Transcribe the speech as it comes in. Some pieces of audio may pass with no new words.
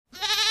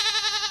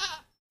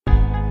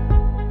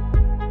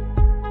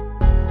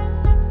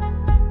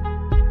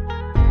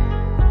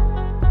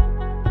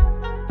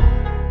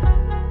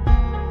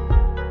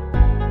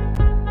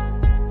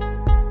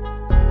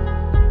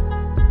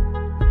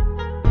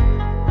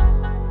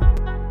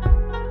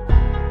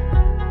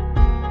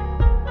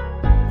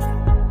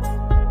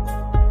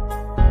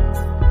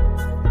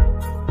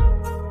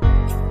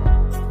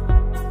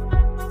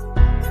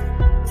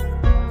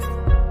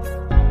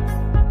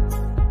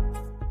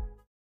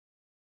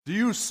Do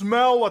you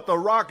smell what The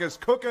Rock is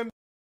cooking?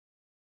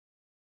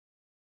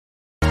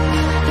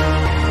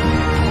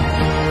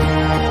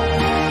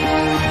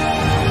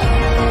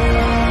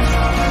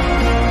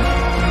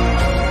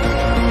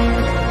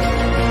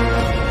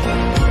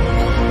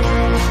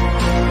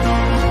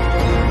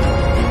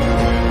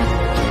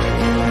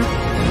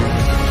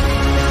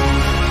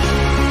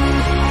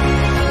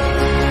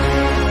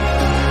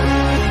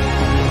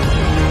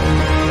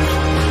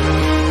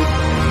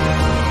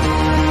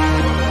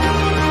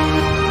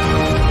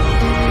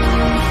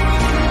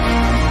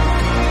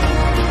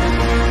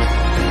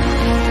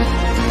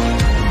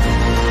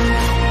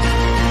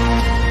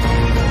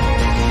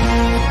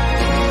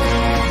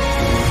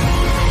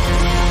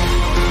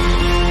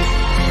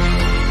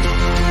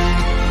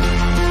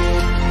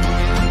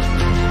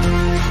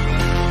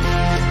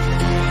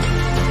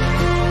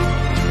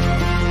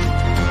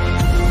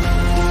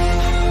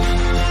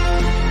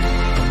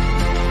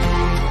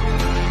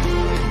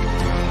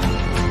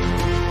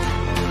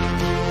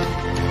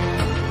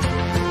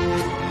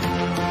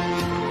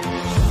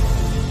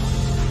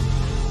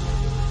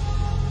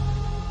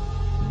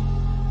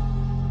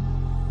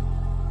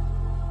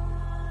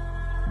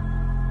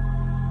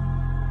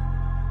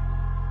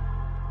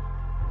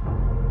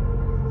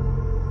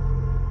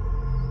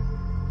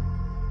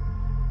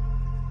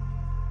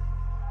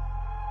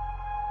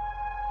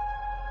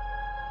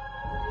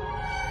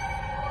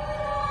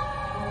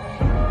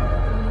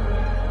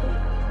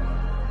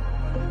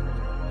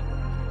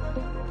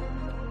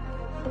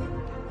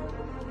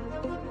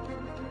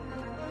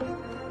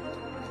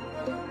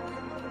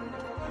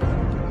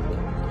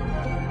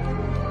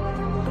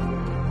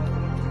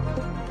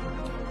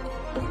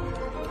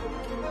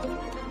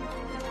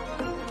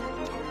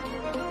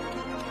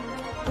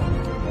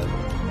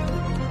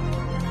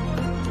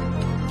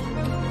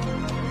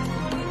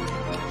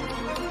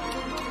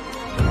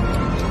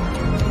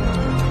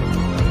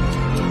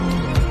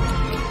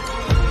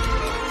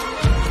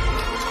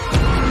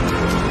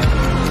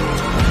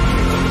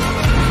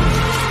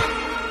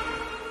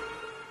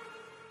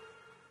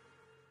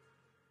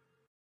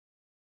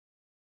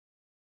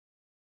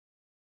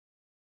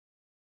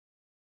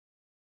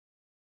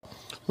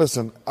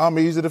 Listen, I'm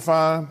easy to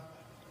find.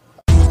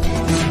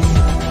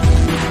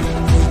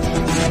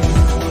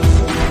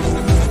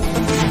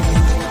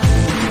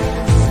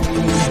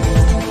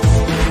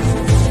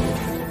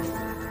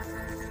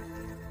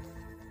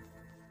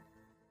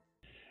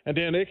 And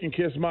then they can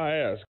kiss my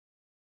ass.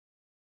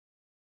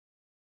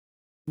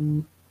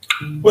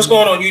 What's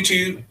going on,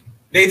 YouTube?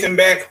 Nathan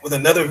back with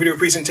another video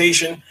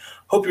presentation.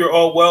 Hope you're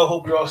all well.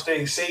 Hope you're all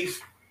staying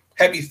safe.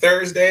 Happy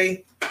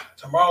Thursday.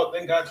 Tomorrow,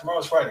 thank God,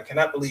 tomorrow's Friday.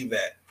 Cannot believe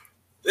that.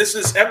 This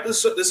is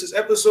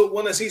episode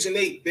 1 of season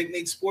 8, Big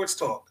Nate Sports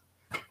Talk.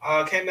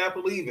 Cannot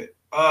believe it.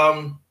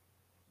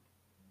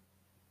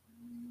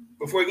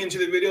 Before we get into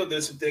the video,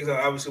 there's some things I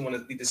obviously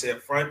want to say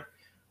up front.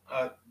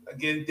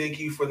 Again, thank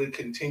you for the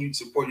continued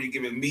support you're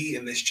giving me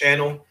and this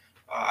channel.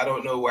 I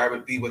don't know where I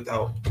would be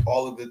without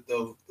all of the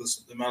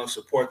amount of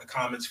support, the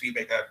comments,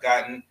 feedback I've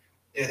gotten.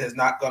 It has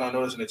not gone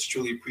unnoticed, and it's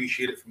truly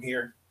appreciated from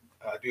here.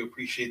 I do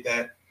appreciate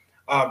that.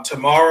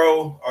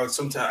 Tomorrow or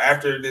sometime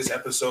after this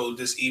episode,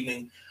 this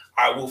evening,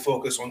 I will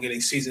focus on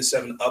getting season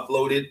 7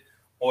 uploaded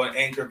on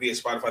Anchor via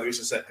Spotify.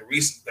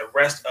 The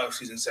rest of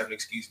season 7,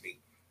 excuse me.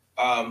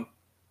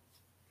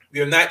 We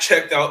have not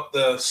checked out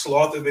the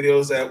Slaughter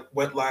videos that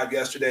went live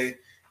yesterday.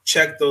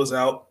 Check those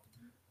out.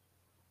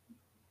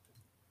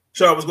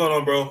 Sean, what's going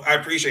on, bro? I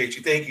appreciate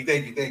you. Thank you.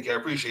 I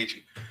appreciate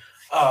you.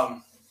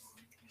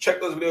 Check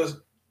those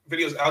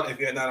videos out if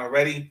you're not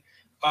already.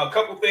 A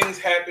couple things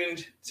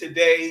happened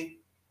today.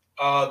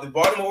 The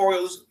Baltimore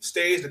Orioles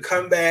staged a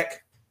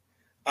comeback.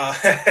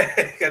 Got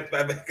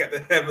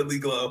the heavenly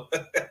glow.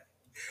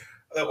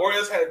 The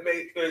Orioles had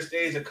made their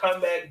stage a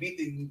comeback, beat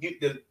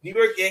the New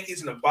York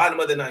Yankees in the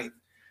bottom of the ninth.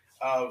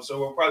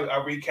 So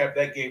I'll recap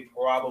that game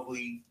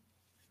probably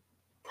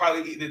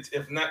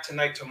if not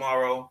tonight,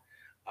 tomorrow.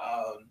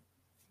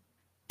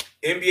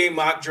 NBA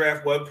mock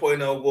draft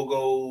 1.0 will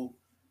go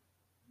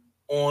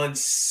on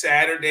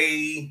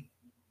Saturday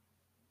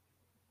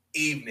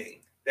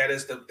evening. That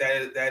is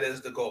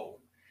the goal.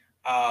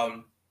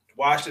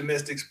 Washington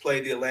Mystics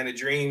played the Atlanta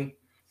Dream.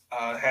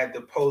 Had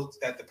the post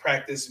at the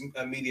practice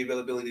media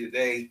availability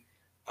today.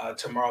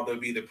 Tomorrow there'll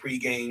be the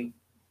pregame.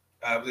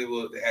 They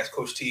will ask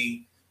Coach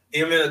T.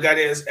 Even a guy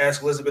that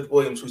asked Elizabeth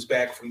Williams, who's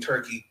back from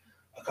Turkey,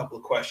 a couple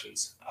of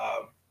questions.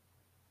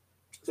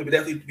 So we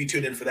definitely be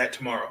tuned in for that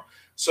tomorrow.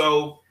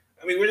 So,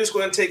 we're just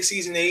going to take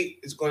season 8.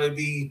 It's going to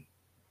be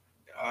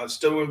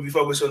still going to be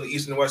focused on the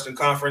Eastern and Western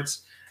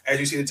Conference. As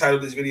you see the title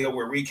of this video,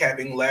 we're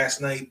recapping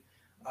last night,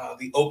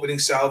 the opening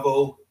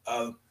salvo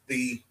of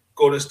the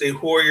Golden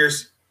State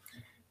Warriors.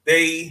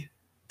 They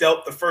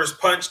dealt the first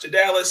punch to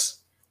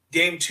Dallas.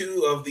 Game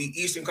 2 of the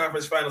Eastern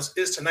Conference Finals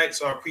is tonight,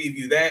 so I'll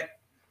preview that.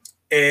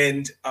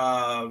 And,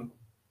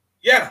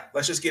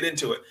 let's just get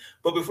into it.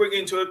 But before we get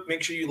into it,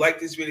 make sure you like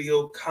this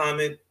video,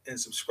 comment, and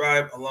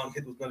subscribe, along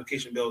hit those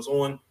notification bells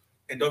on.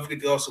 And don't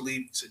forget to also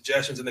leave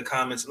suggestions in the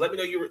comments and let me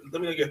know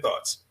your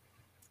thoughts.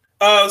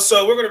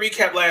 So we're going to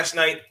recap last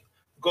night.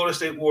 Golden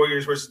State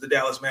Warriors versus the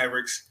Dallas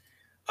Mavericks.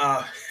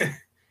 Oh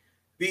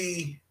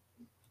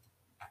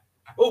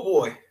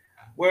boy,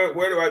 where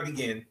do I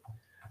begin?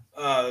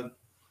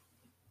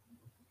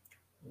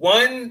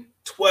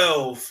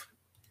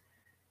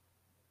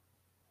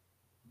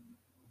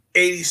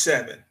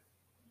 112-87.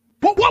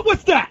 What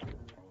was that?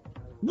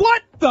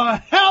 What the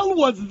hell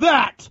was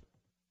that?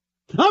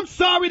 I'm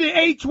sorry the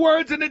H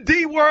words and the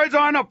D words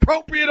aren't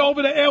appropriate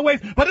over the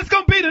airwaves, but it's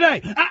going to be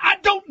today. I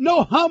don't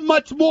know how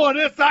much more of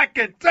this I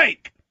can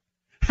take.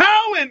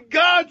 How in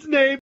God's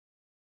name?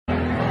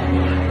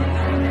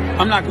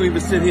 I'm not going to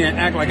even sit here and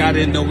act like I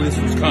didn't know this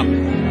was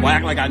coming. Or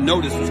act like I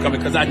know this was coming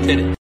because I did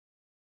it.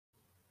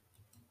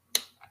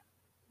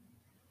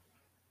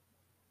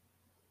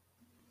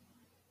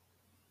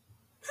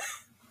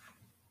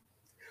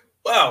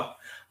 Wow.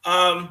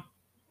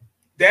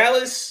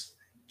 Dallas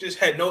just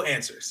had no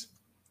answers.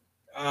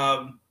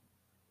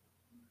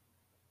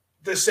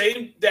 The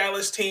same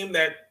Dallas team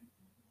that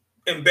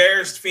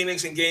embarrassed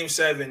Phoenix in Game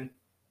 7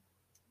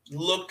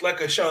 looked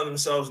like a shell of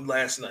themselves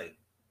last night.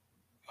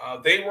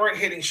 They weren't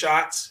hitting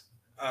shots.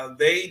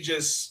 They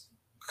just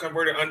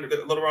converted under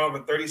a little around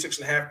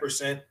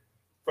 36.5%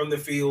 from the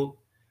field.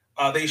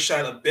 They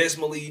shot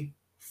abysmally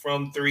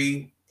from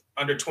three,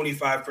 under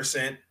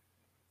 25%.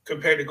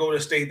 Compared to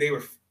Golden State, they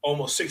were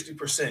almost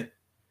 60%.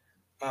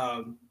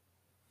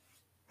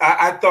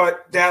 I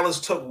thought Dallas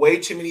took way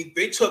too many.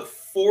 They took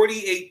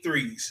 48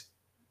 threes.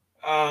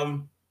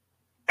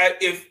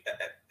 If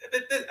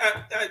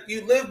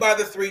you live by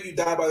the three, you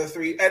die by the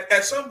three.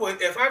 At some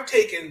point, if I've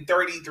taken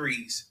 30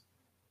 threes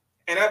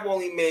and I've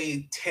only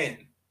made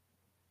 10,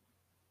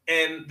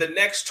 and the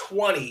next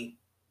 20,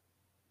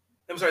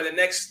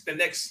 the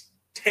next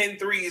 10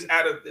 threes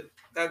out of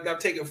I've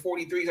taken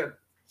 40 threes,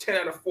 10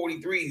 out of 40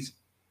 threes.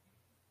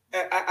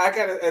 I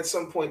gotta at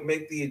some point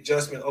make the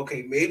adjustment.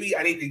 Okay, maybe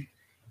I need to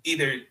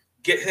either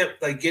get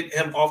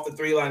him off the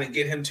 3 line and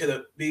get him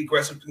to be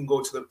aggressive and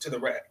go to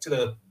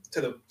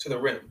the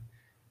rim.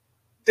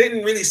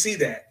 Didn't really see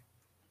that.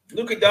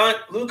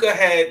 Luka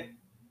had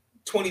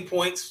 20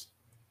 points,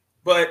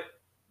 but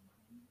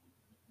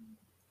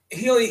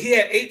he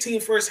had 18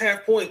 first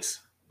half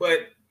points. But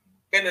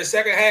in the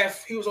second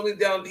half, he was only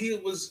down. He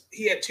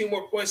had 2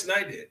 more points than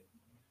I did.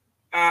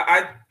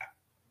 I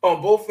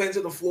on both ends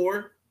of the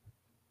floor.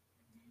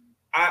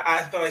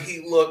 I thought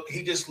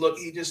he just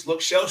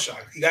looked shell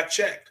shocked. He got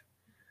checked.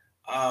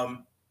 I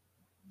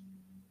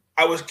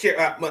was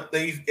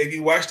if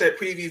you watched that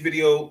preview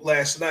video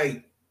last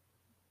night,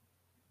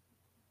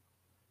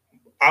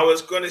 I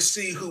was going to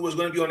see who was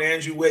going to be on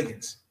Andrew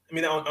Wiggins.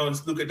 On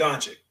Luka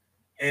Doncic,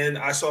 and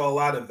I saw a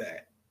lot of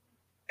that.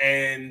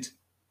 And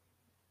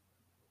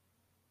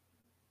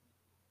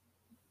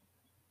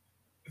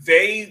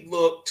they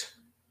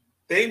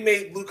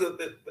made Luka.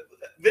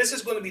 This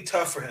is going to be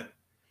tough for him.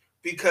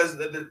 Because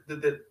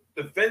the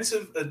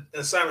defensive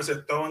assignments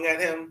they're throwing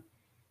at him,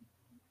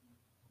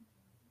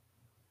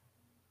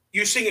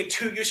 you're seeing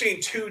two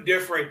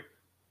different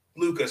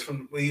Lukas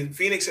from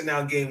Phoenix and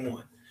now Game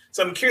 1.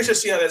 So I'm curious to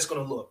see how that's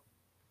going to look.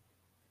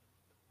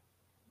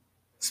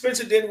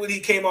 Spencer Dinwiddie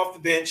came off the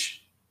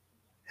bench,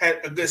 had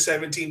a good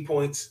 17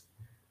 points.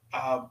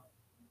 Jalen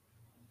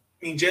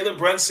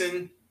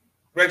Brunson,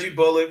 Reggie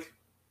Bullock,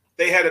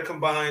 they had a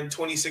combined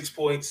 26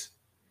 points.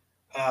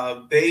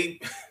 They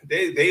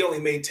only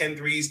made 10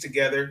 threes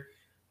together.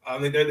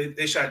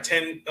 They shot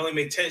 10, only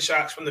made 10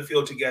 shots from the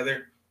field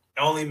together.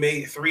 Only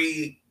made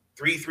three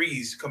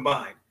threes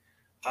combined.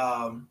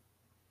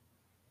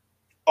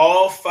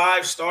 All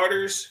 5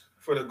 starters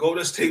for the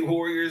Golden State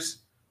Warriors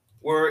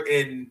were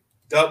in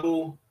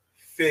double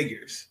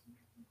figures.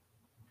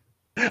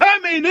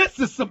 This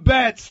is some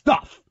bad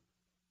stuff.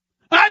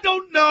 I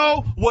don't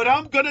know what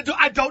I'm going to do.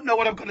 I don't know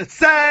what I'm going to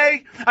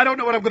say. I don't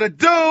know what I'm going to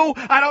do.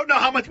 I don't know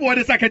how much more of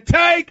this I can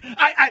take.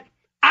 I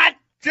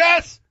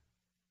just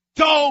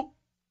don't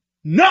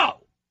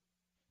know.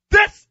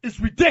 This is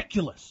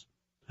ridiculous.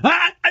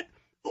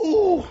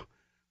 Oh,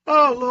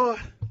 Lord.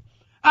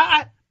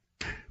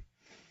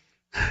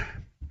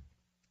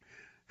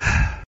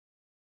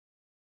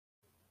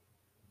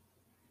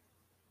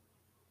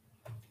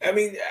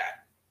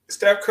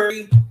 Steph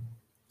Curry,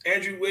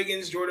 Andrew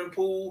Wiggins, Jordan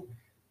Poole,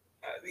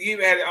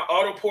 even had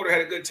Otto Porter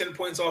had a good 10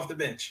 points off the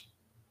bench.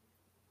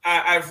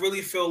 I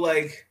really feel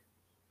like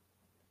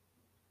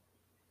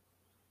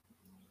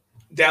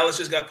Dallas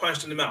just got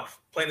punched in the mouth,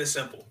 plain and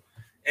simple.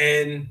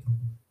 And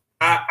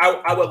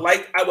I would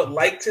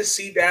like to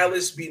see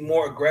Dallas be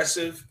more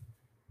aggressive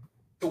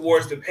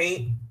towards the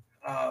paint.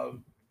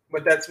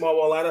 But that small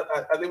ball lineup,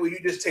 I think when you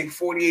just take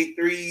 48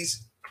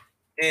 threes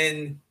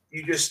and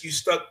you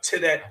stuck to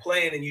that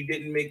plan and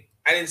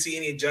I didn't see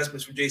any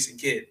adjustments from Jason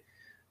Kidd.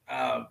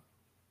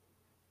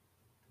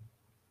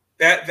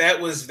 That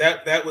was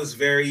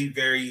very,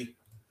 very,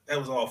 that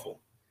was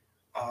awful.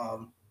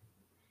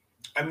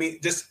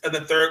 Just in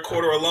the third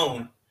quarter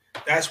alone,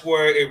 that's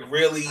where it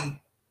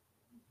really,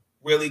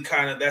 really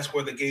that's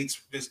where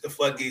the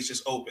floodgates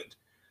just opened.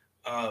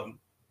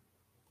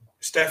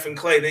 Steph and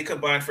Clay, they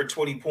combined for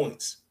 20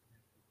 points.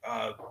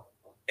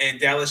 and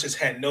Dallas just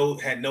had no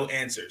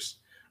answers.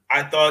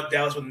 I thought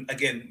Dallas would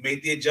again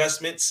make the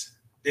adjustments.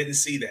 Didn't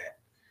see that.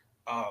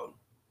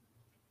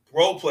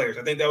 Role players.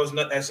 I think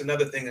that's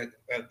another thing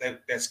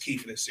that's key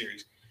for this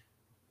series.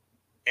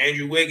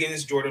 Andrew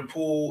Wiggins, Jordan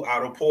Poole,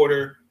 Otto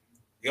Porter,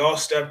 they all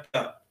stepped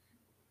up.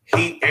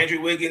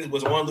 Andrew Wiggins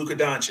was on Luka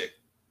Doncic,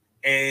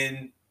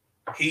 and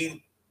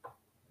he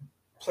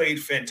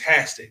played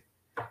fantastic.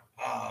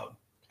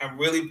 I'm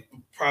really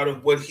proud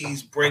of what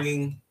he's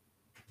bringing.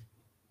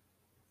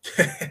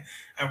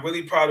 I'm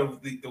really proud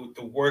of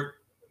the work.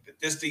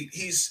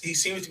 He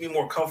seems to be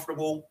more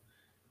comfortable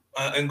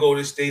in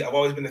Golden State. I've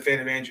always been a fan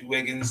of Andrew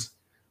Wiggins.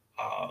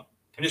 I'm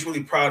just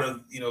really proud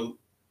of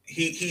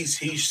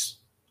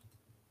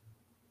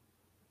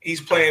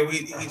he's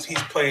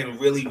playing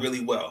really,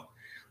 really well.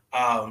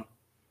 And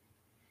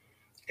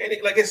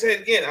like I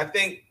said again, I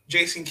think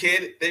Jason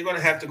Kidd, they're going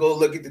to have to go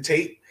look at the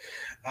tape.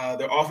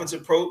 Their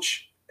offensive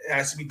approach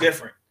has to be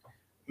different.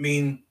 I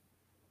mean,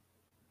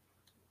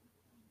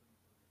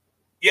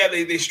 yeah,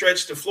 they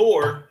stretch the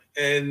floor,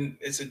 and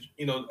it's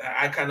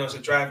I kind of know it's a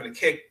drive and a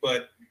kick,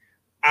 but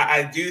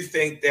I do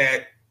think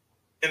that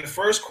in the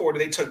first quarter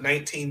they took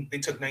 19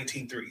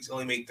 threes,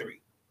 only made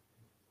 3.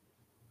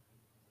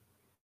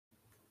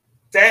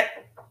 That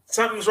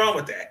something's wrong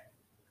with that.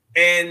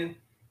 And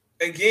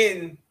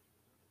again,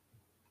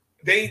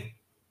 I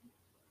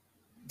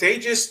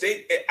just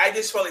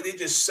felt like they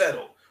just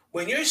settled.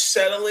 When you're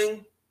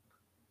settling,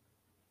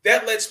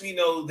 that lets me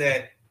know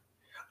that,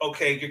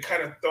 okay, you're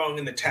kind of throwing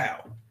in the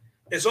towel.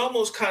 It's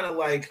almost kind of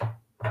like,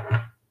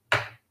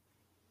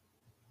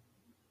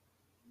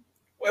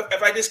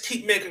 if I just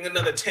keep making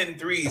another 10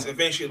 threes,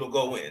 eventually it'll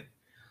go in.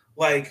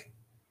 Like,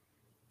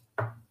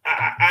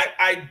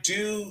 I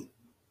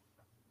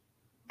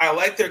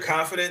like their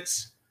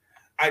confidence.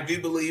 I do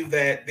believe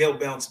that they'll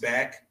bounce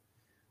back.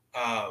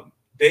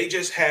 They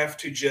just have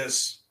to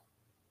just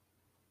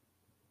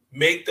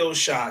make those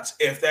shots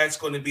if that's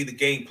going to be the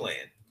game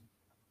plan.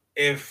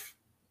 If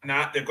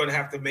not, they're going to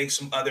have to make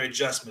some other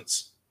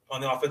adjustments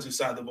on the offensive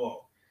side of the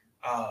ball.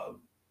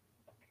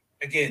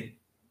 Again,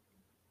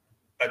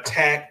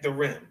 attack the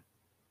rim.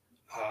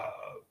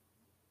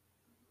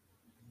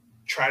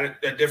 Try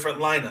a different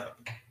lineup.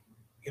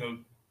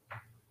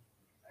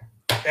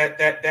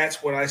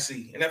 That's what I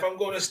see. And if I'm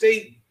going to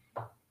State,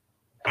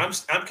 I'm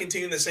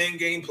continuing the same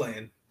game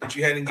plan that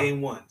you had in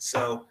game 1.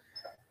 So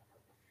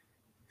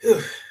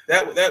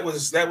that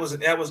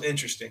was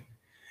interesting.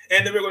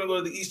 And then we're going to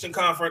go to the Eastern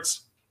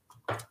Conference.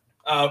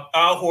 Al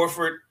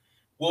Horford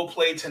will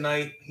play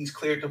tonight. He's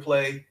cleared to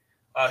play.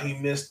 He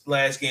missed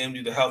last game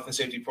due to health and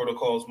safety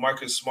protocols.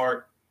 Marcus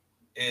Smart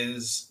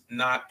is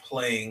not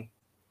playing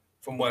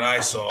from what I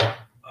saw.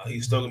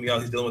 He's still going to be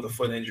out. He's dealing with a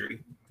foot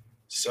injury.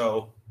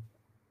 So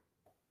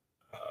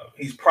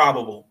he's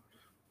probable,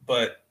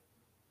 but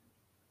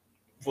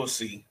we'll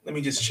see. Let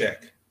me just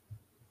check.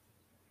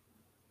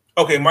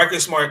 Okay,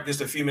 Marcus Smart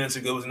just a few minutes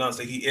ago was announced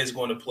that he is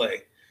going to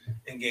play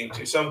in game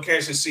 2. So I'm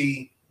curious to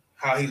see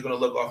how he's going to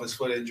look off his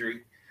foot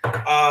injury.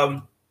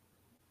 I'm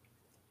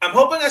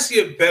hoping I see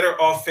a better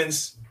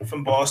offense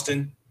from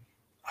Boston.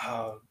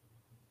 I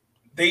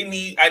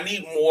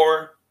need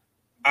more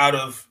out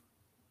of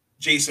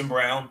Jaylen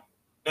Brown,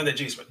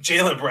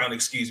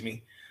 excuse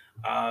me.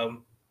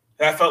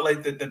 I felt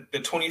like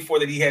the 24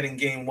 that he had in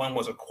game 1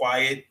 was a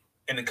quiet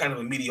and a kind of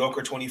a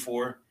mediocre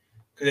 24,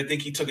 because I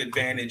think he took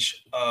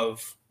advantage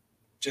of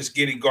just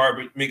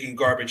making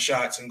garbage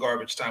shots and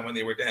garbage time when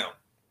they were down.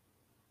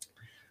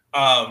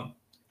 I'm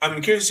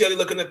curious to see how they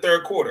look in the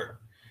third quarter.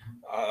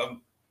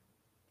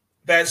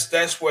 That's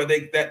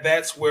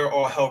where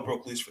all hell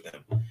broke loose for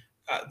them.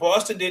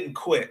 Boston didn't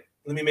quit.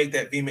 Let me make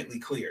that vehemently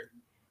clear.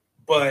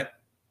 But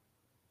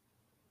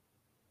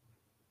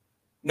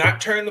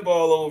not turn the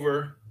ball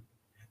over,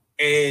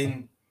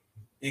 and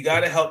you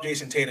got to help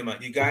Jason Tatum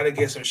out. You got to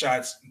get some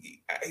shots.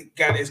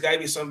 It's got to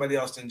be somebody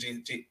else than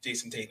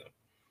Jason Tatum.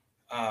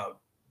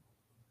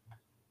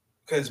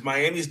 Because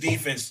Miami's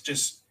defense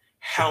just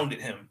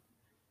hounded him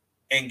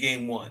in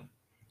game 1.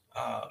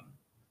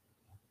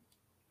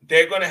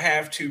 They're going to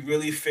have to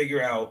really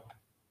figure out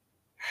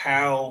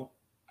how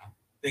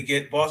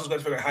Boston's going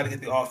to figure out how to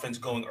get the offense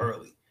going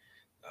early.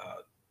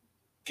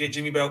 Get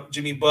Jimmy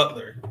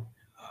Butler,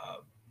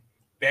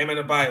 Bam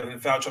Adebayo in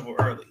foul trouble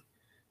early.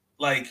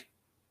 Like,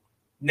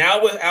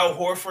 now with Al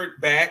Horford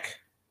back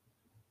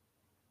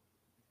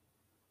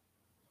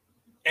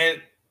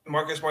and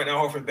Marcus Smart and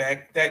Al Horford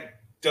back, that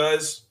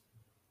does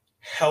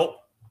help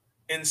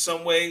in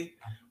some way,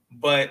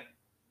 but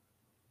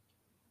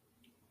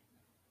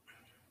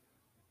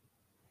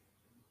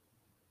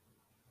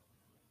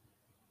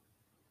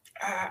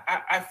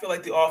I feel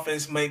like the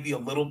offense might be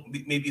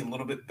maybe a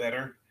little bit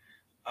better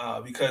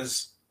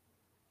because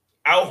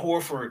Al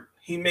Horford,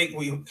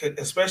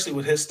 especially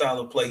with his style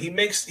of play, he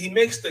makes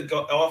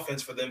the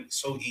offense for them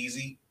so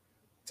easy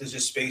to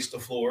just space the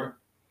floor.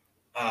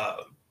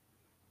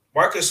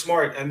 Marcus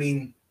Smart, I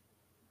mean,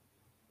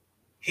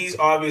 he's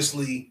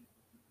obviously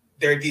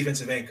their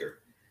defensive anchor,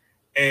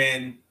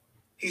 and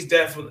he's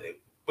definitely,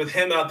 with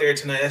him out there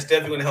tonight, that's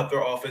definitely going to help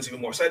their offense even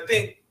more. So I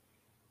think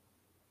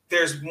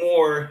there's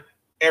more.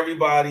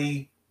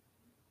 Everybody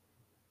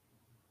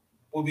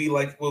will be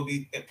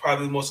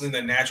probably mostly in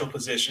their natural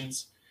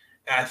positions.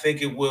 And I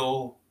think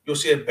you'll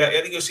see I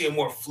think you'll see a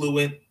more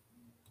fluent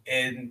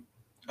and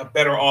a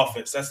better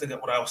offense. That's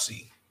what I'll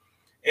see.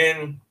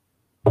 And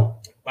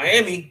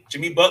Miami,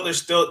 Jimmy Butler is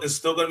still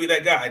going to be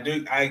that guy.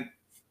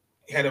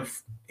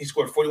 He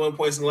scored 41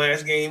 points in the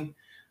last game.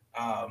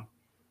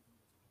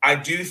 I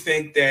do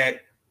think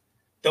that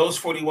those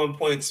 41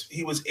 points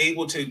he was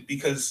able to,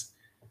 because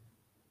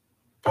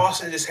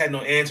Boston just had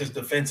no answers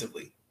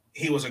defensively.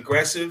 He was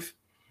aggressive,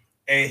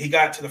 and he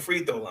got to the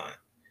free throw line.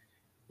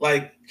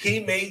 Like, he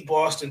made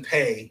Boston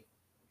pay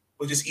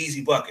with just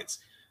easy buckets.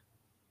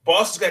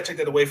 Boston's got to take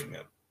that away from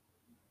him.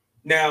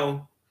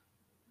 Now,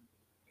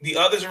 the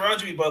others around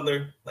Jimmy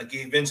Butler, like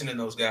Gabe Vincent and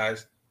those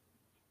guys,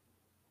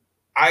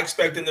 I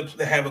expect them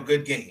to have a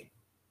good game.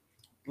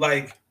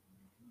 Like,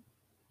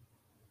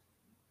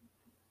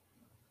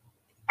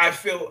 I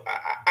feel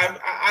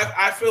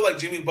like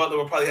Jimmy Butler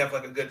will probably have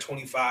like a good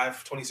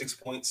 25, 26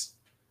 points.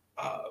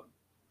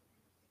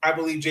 I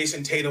believe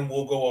Jason Tatum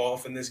will go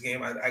off in this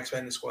game. I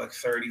expect him to score like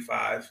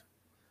 35.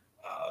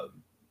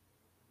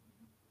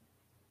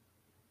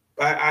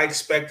 But I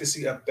expect to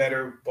see a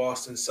better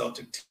Boston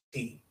Celtic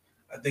team.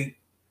 I think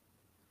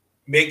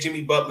make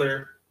Jimmy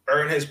Butler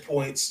earn his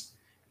points.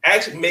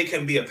 Actually, make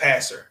him be a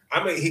passer.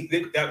 I'm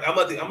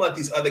gonna let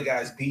these other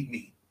guys beat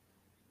me.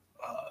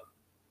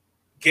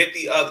 Get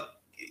the other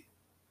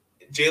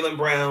Jaylen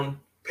Brown,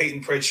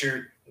 Peyton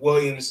Pritchard,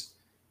 Williams.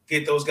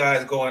 Get those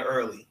guys going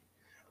early.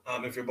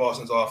 If you're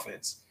Boston's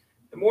offense,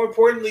 and more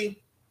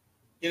importantly,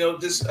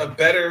 just a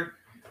better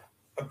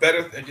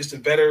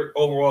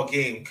overall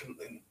game,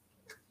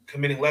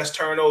 committing less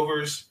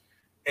turnovers,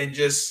 and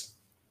just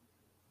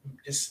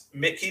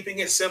keeping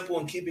it simple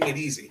and keeping it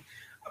easy.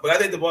 But I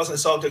think the Boston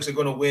Celtics are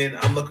going to win.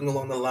 I'm looking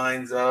along the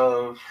lines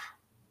of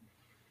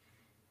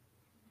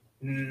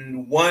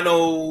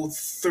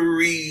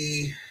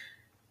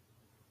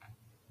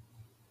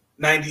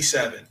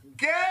 103-97.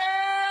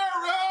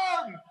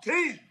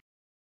 Guaranteed.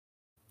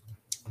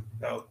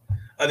 So,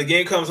 the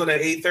game comes on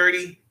at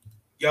 8:30.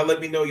 Y'all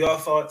let me know your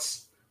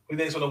thoughts. Who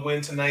think's going to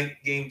win tonight,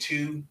 game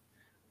 2?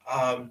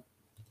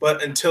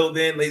 But until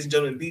then, ladies and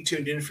gentlemen, be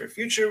tuned in for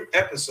future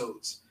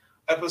episodes.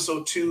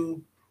 Episode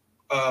 2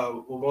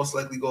 will most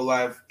likely go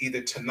live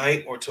either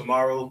tonight or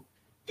tomorrow,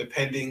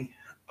 depending.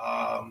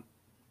 But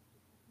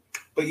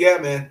yeah,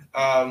 man.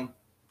 Let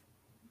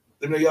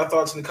me know your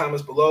thoughts in the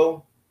comments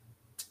below.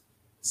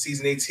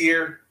 Season 8's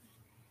here.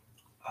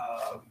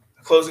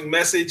 Closing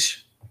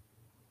message.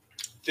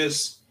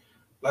 Just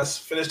let's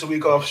finish the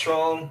week off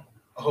strong.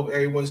 I hope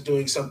everyone's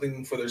doing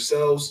something for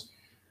themselves.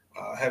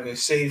 Having a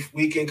safe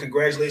weekend.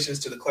 Congratulations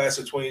to the class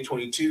of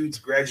 2022. It's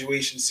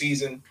graduation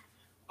season.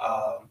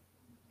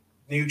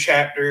 New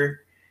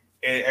chapter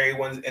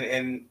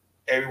in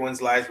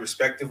everyone's lives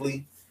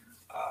respectively.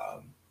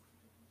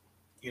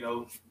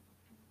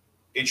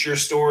 It's your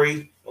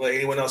story. Don't let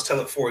anyone else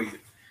tell it for you.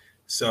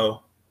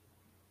 So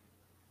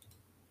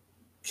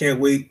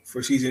can't wait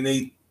for season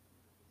 8.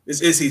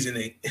 This is season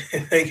 8.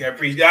 Thank you. I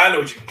appreciate it. I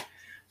know what you mean.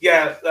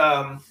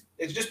 Yeah,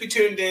 just be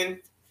tuned in,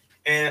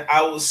 and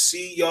I will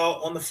see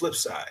y'all on the flip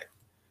side.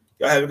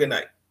 Y'all have a good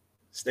night.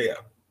 Stay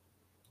up.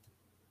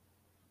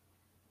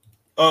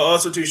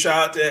 Also, to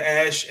shout out to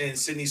Ash and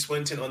Sydney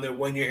Swinton on their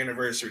 1-year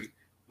anniversary.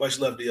 Much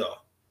love to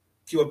y'all.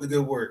 Keep up the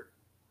good work.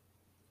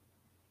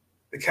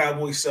 The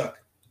Cowboys suck.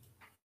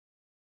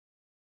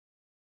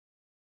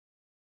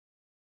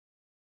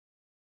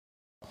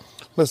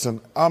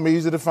 Listen, I'm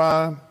easy to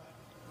find.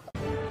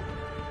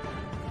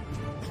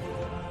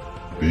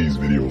 These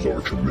videos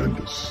are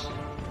tremendous.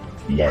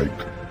 Like,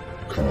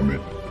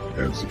 comment,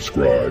 and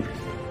subscribe,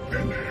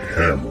 and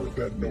hammer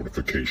that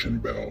notification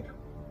bell.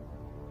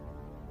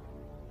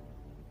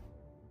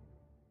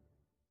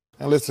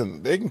 And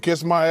listen, they can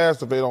kiss my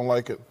ass if they don't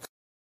like it.